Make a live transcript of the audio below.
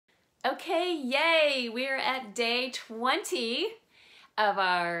Okay, yay! We're at day 20 of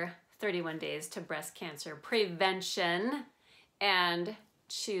our 31 days to breast cancer prevention and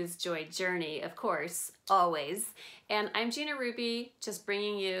choose joy journey, of course, always. And I'm Gina Ruby, just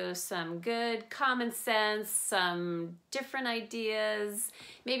bringing you some good common sense, some different ideas,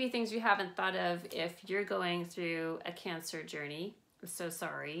 maybe things you haven't thought of if you're going through a cancer journey. I'm so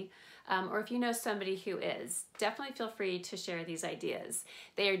sorry. Or if you know somebody who is, definitely feel free to share these ideas.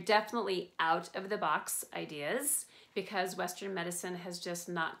 They are definitely out of the box ideas because Western medicine has just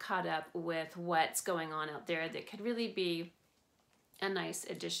not caught up with what's going on out there that could really be a nice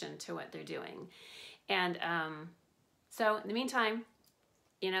addition to what they're doing. And so in the meantime,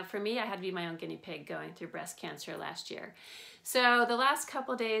 you know, for me, I had to be my own guinea pig going through breast cancer last year. So the last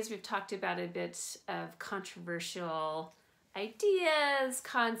couple days, we've talked about a bit of controversial ideas,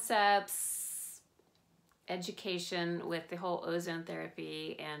 concepts, education with the whole ozone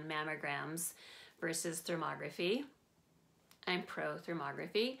therapy and mammograms versus thermography. I'm pro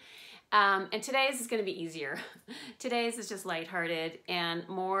thermography. And today's is going to be easier. Today's is just lighthearted and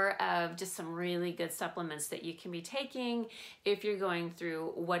more of just some really good supplements that you can be taking if you're going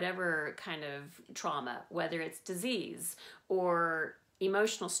through whatever kind of trauma, whether it's disease or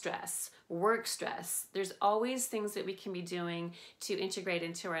emotional stress, work stress. There's always things that we can be doing to integrate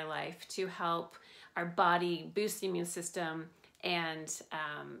into our life to help our body boost the immune system and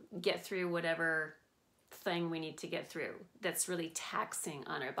get through whatever thing we need to get through that's really taxing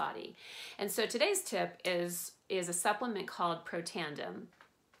on our body. And so today's tip is a supplement called Protandim.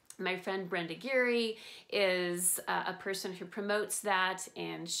 My friend Brenda Geary is a person who promotes that,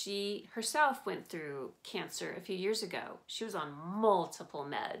 and she herself went through cancer a few years ago. She was on multiple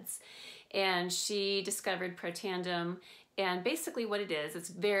meds, and she discovered Protandim. And basically what it is, it's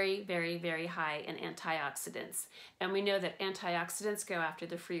very, very, very high in antioxidants. And we know that antioxidants go after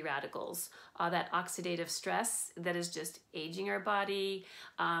the free radicals, all that oxidative stress that is just aging our body,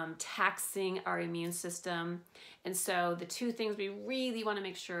 taxing our immune system. And so the two things we really want to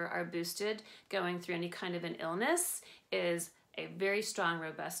make sure are boosted going through any kind of an illness is a very strong,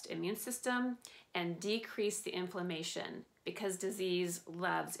 robust immune system and decrease the inflammation, because disease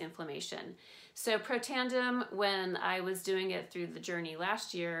loves inflammation. So Protandim, when I was doing it through the journey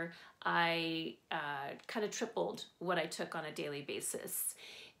last year, I kind of tripled what I took on a daily basis.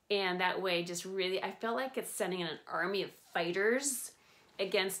 And that way just really, I felt like it's sending in an army of fighters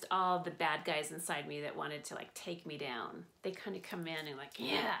against all the bad guys inside me that wanted to like take me down. They kind of come in and like,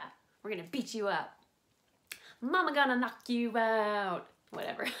 yeah, we're gonna beat you up. Mama gonna knock you out.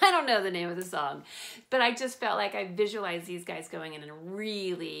 Whatever. I don't know the name of the song, but I just felt like I visualized these guys going in and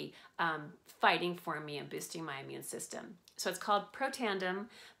really fighting for me and boosting my immune system. So it's called Protandim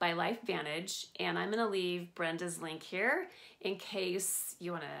by LifeVantage, and I'm going to leave Brenda's link here in case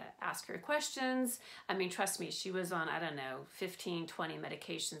you want to ask her questions. I mean, trust me, she was on, I don't know, 15, 20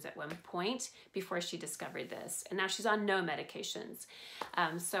 medications at one point before she discovered this, and now she's on no medications.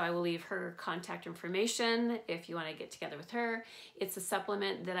 So I will leave her contact information if you want to get together with her. It's a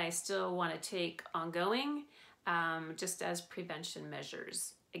supplement that I still want to take ongoing, just as prevention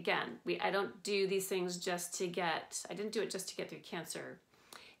measures. Again, I don't do these things just to get, I didn't do it just to get through cancer.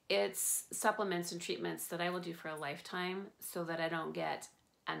 It's supplements and treatments that I will do for a lifetime so that I don't get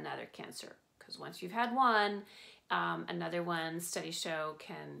another cancer. Because once you've had one, another one, studies show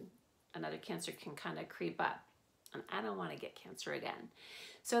another cancer can kind of creep up. And I don't want to get cancer again.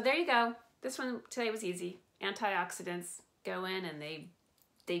 So there you go. This one today was easy. Antioxidants go in and they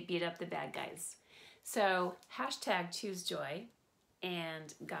beat up the bad guys. So hashtag choose joy.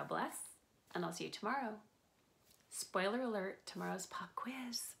 And God bless, and I'll see you tomorrow. Spoiler alert, tomorrow's pop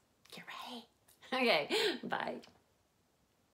quiz. Get ready. Okay, bye.